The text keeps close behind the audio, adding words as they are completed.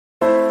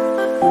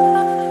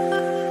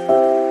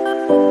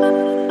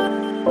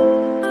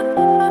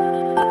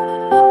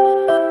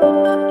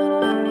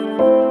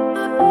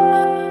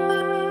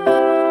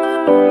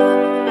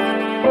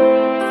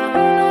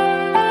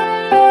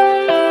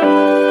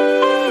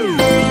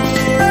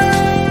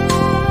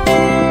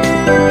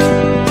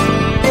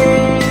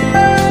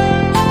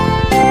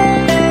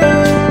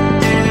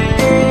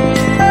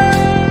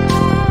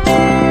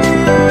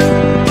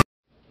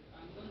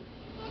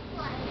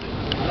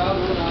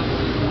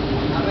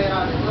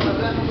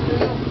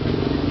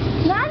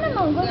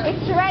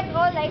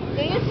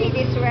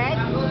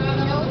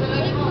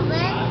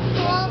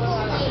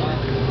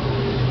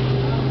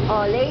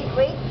Oh,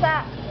 wait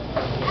sa...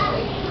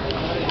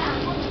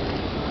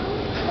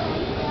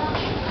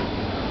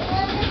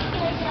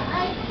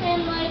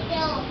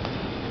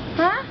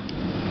 Ha?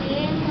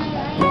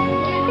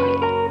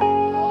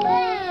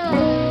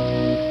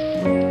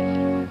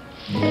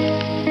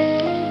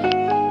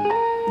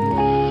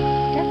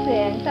 Kasi,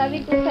 ang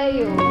sabi ko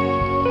sa'yo,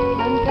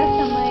 doon ka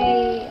sa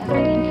may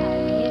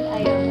hangin-hangin,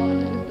 ayaw mo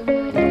gusto mo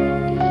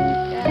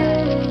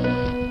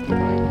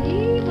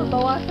hindi,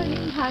 mabawasan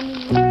yung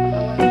hangin mo.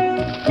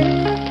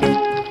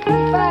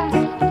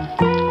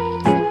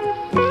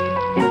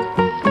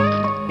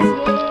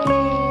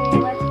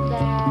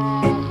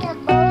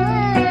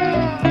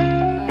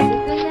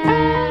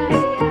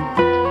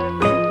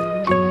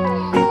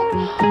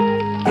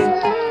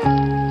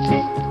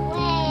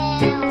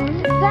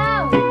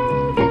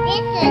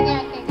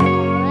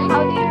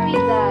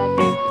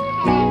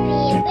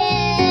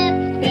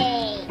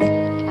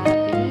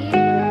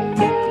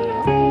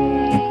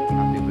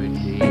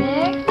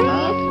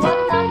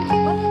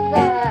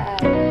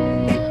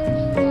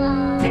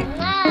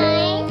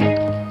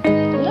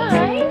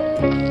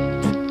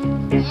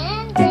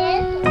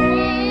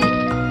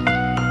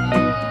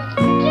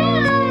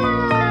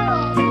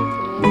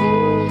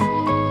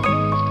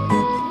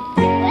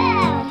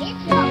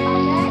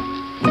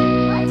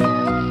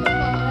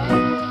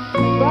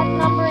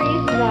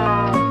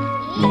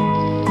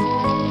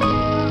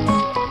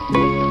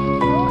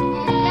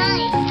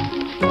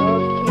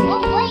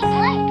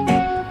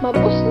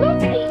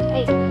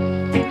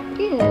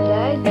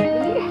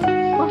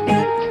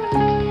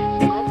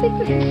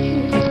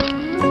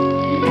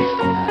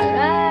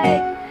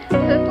 Alright.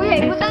 So, kuya,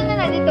 ibutan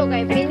na dito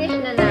kay finish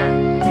na na.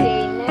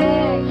 Okay,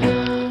 next.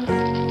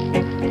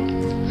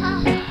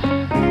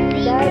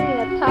 Daddy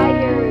na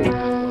tired.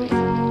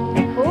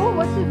 Oh,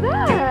 what's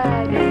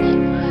that?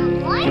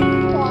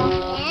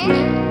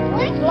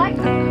 It's like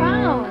a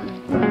crown.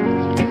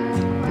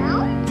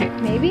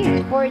 Maybe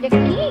it's for the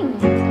king.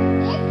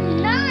 It's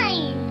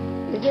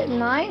 9. Is it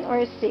 9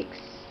 or 6?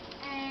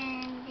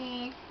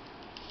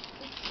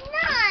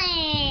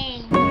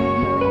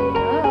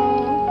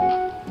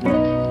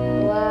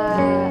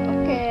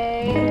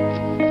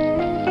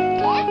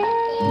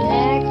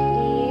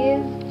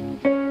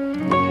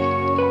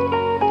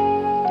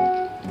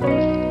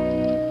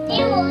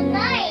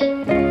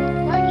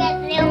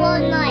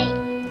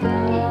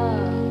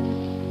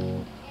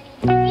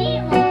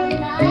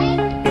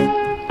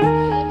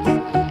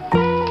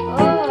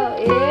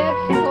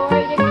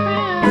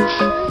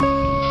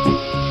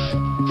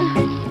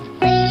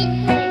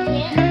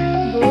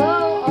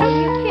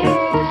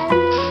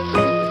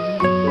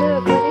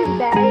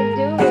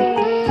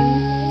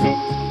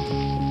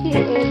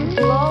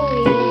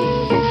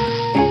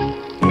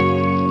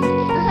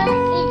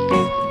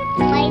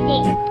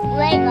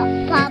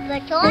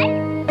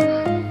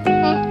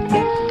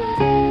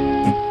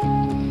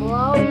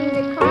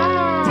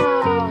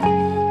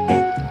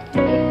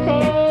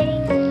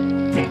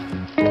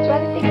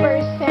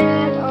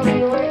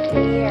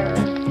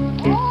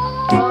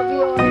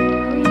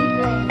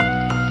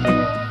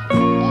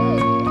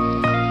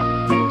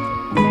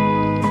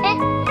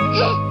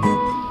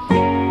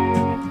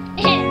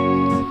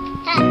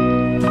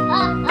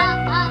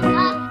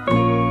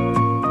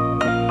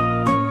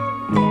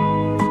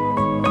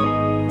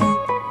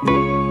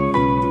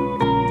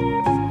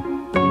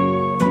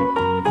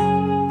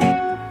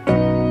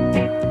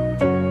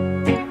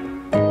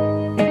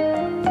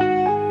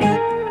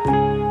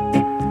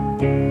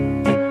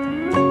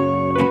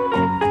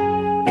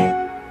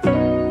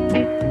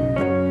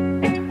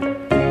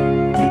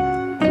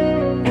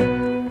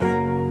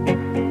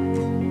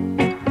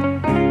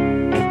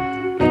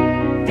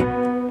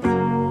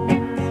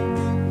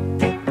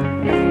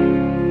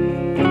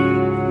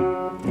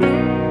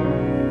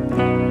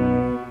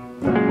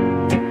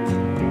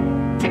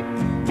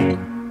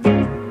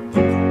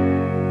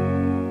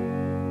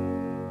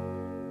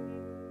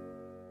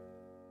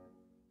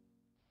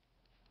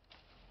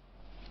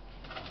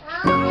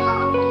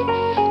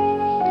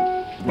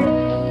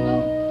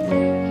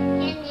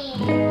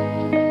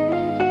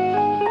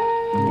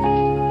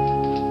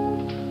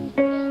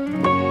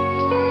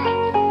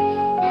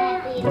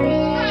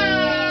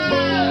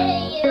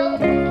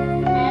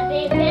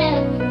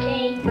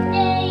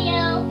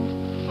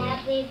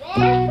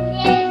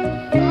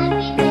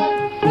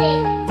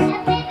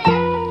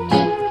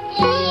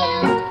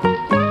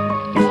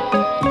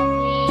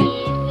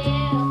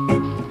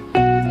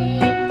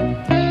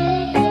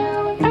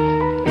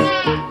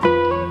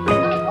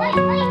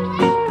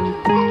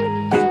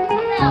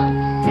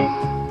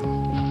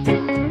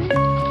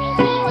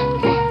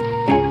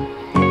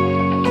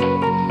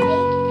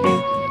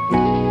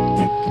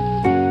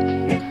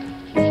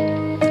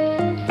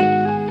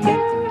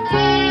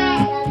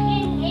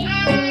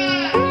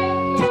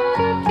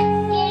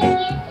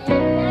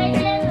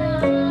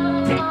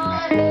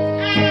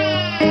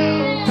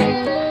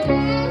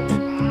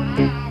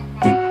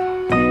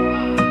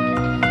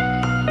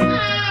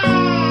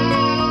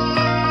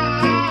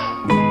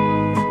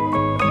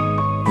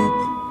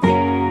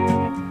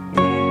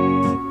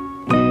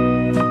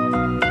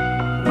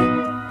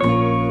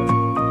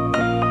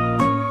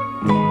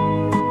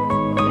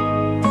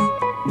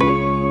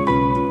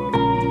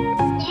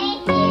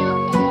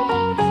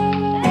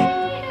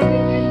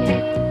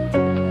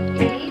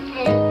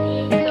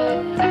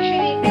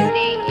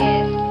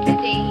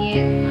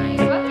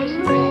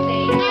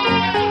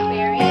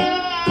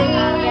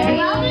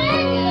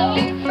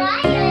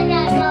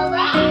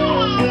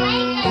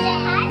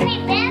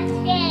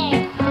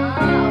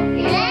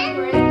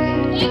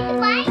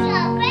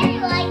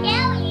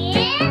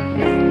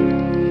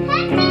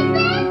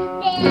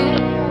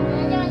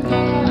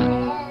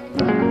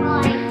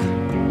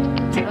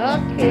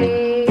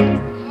 Okay.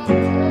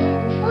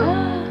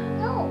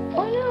 No.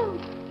 Oh no.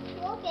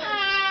 Okay.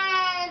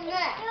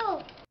 No.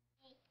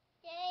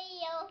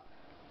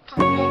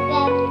 Happy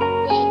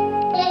birthday,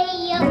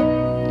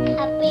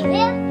 Happy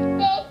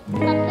birthday,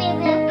 happy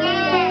birthday,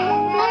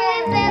 happy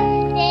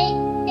birthday,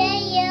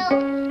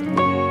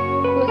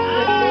 Whose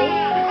birthday?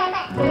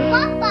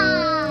 Papa.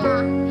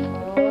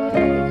 Oh,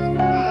 it's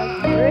Papa's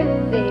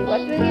birthday.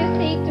 What will you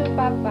say to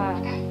Papa?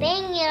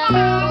 Thank you.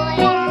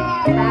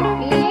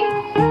 Happy?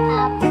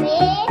 Happy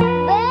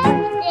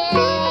birthday.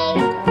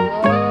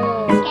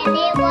 Oh. Can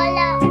you call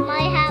out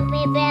my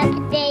happy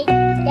birthday?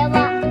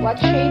 What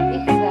shape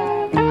is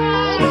that?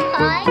 It's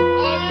hard.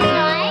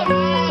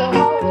 So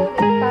how old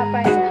is Papa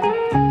now?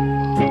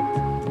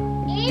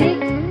 It's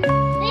 62.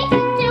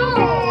 62.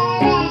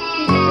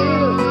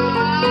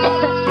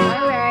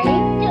 Alright.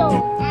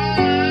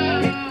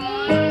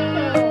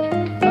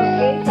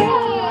 Okay, so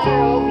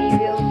tomorrow we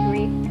will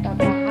greet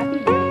Papa happy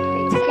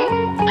birthday. Okay?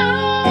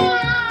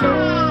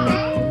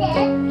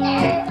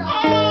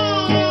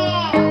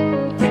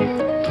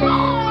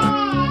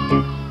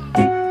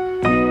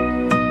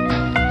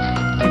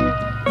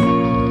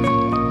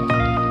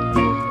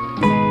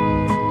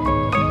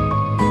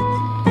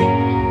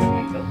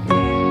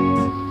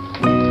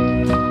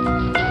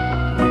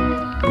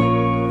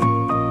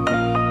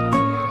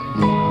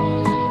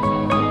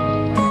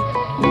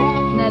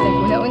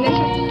 Una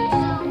siya.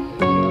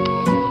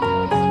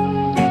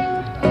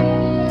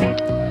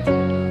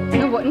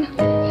 Nawa na.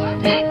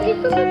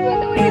 Ito na ba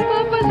naman ni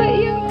Papa sa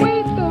iyang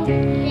kwarto?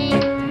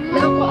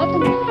 Naku,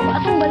 atong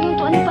balong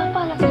to. Ano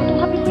Papa? Naku, itong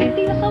happy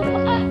birthday na sa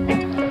pa.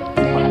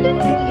 Ano na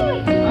ito?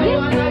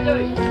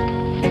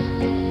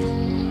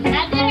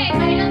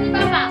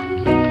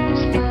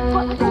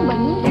 Atong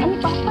balong to. Ano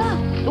Papa?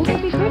 Itong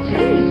happy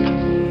birthday.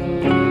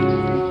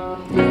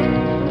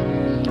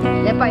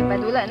 Lepay,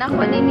 padula na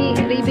ako ni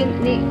Raven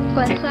ni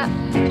Kwansa.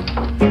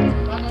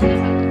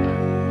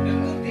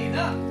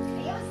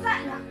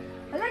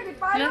 Hala, di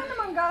pa alam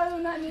naman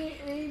gano'n na ni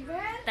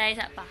Raven. Tayo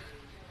sa pa.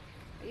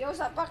 Ayaw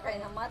sa pa kay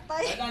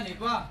namatay.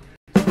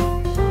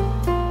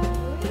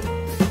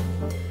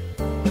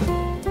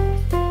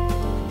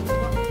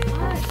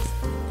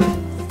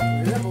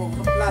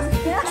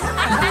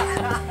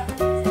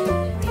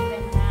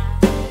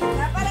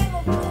 Napalay mo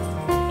po.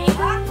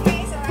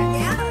 Okay, so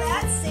again,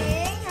 let's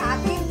sing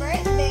Happy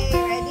Birthday.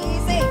 Ready,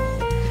 sing.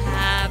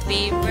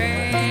 Happy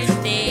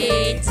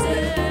birthday to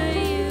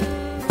you.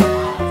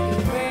 Happy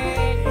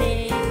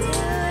birthday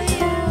to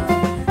you.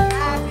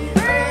 Happy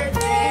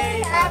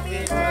birthday, happy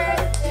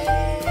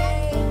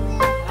birthday.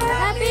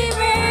 Happy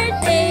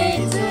birthday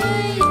to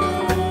you.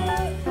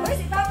 Uy,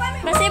 si Papa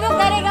may Pasibog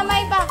dari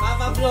gamay pa.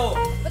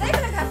 Patay ka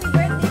nag-happy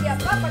birthday niya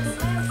pa pag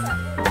smile sa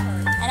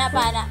Ana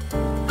pa ana.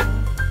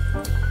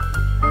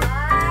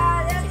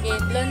 yan. Sige,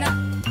 blow na.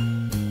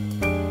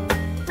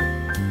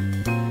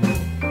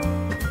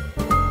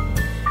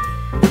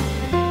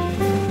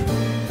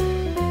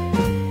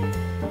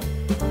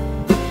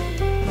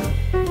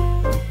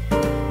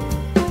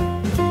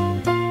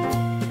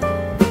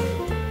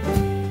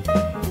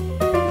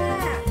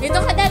 Dito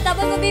ka dad,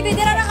 tapos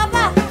mabibidira na ka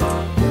pa.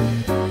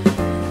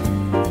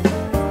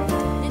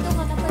 Dito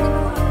ka, tapos di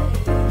ba ka?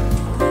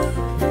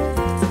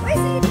 Uy,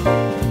 si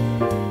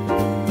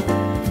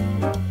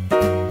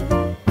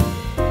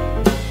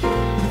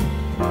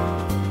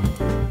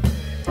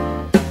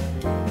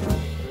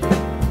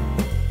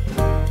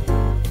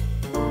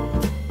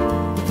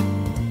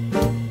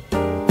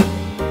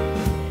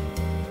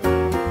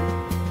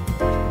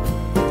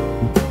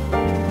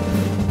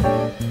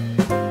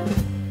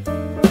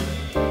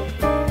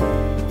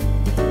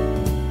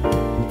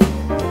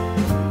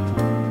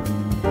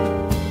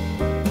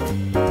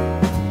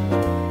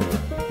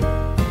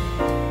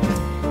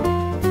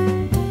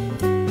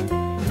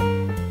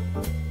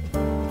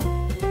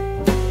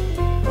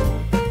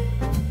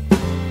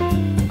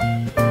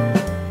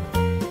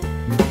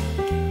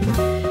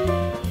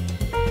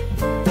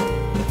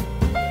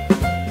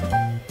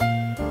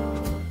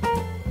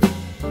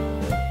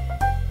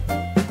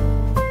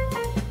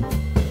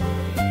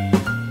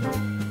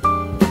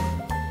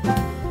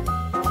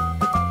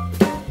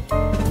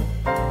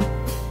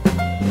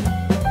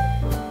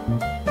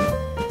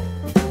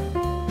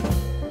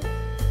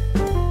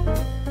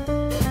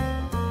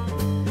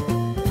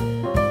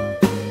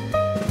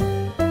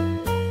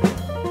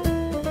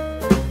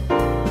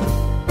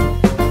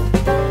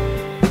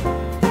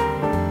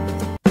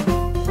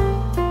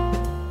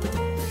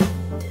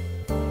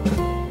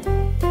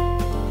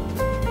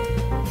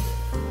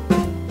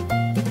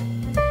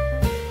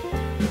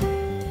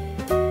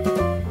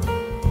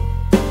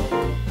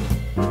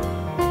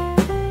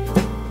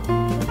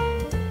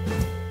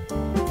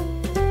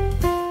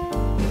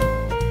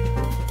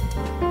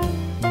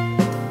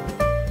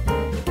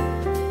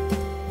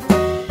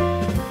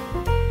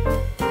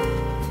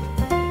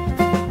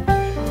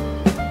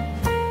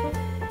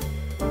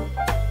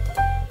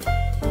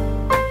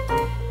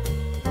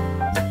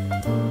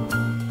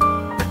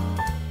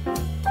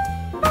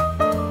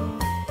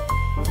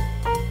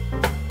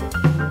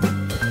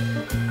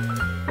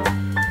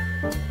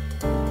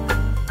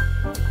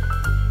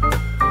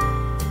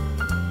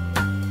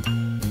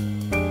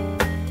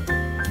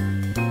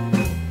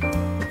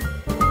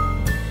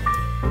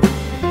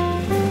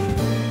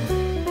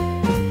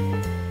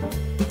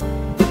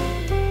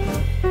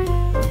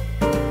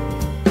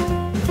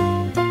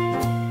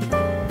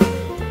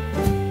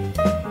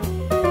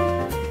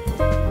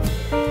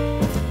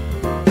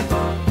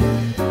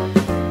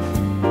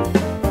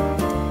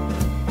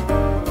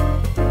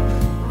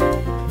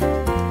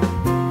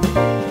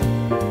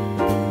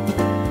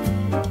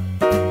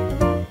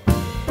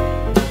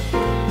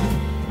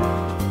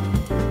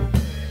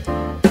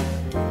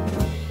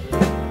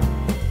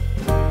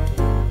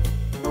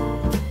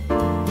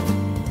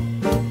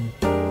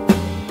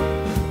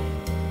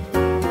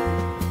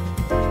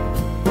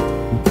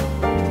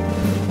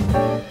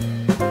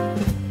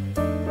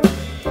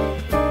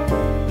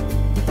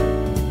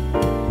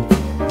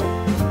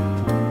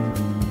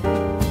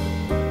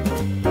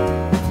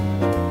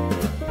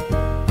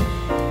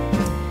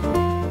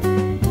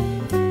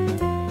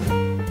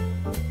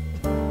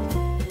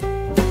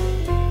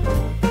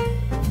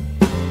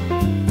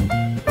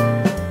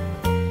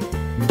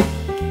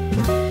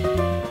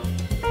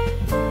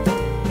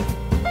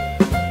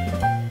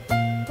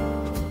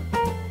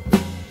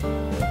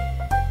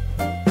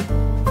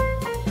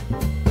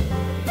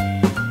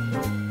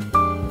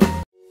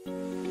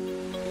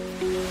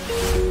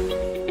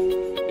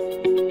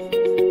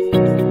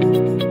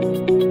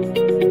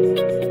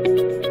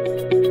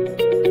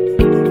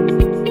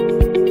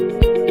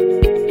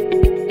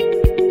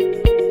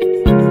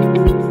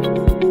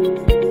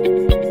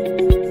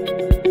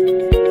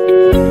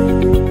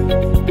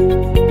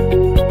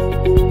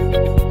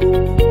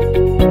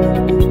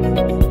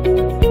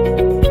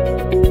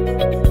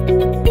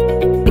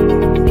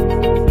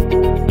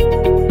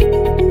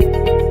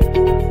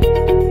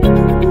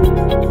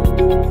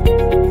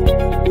Happy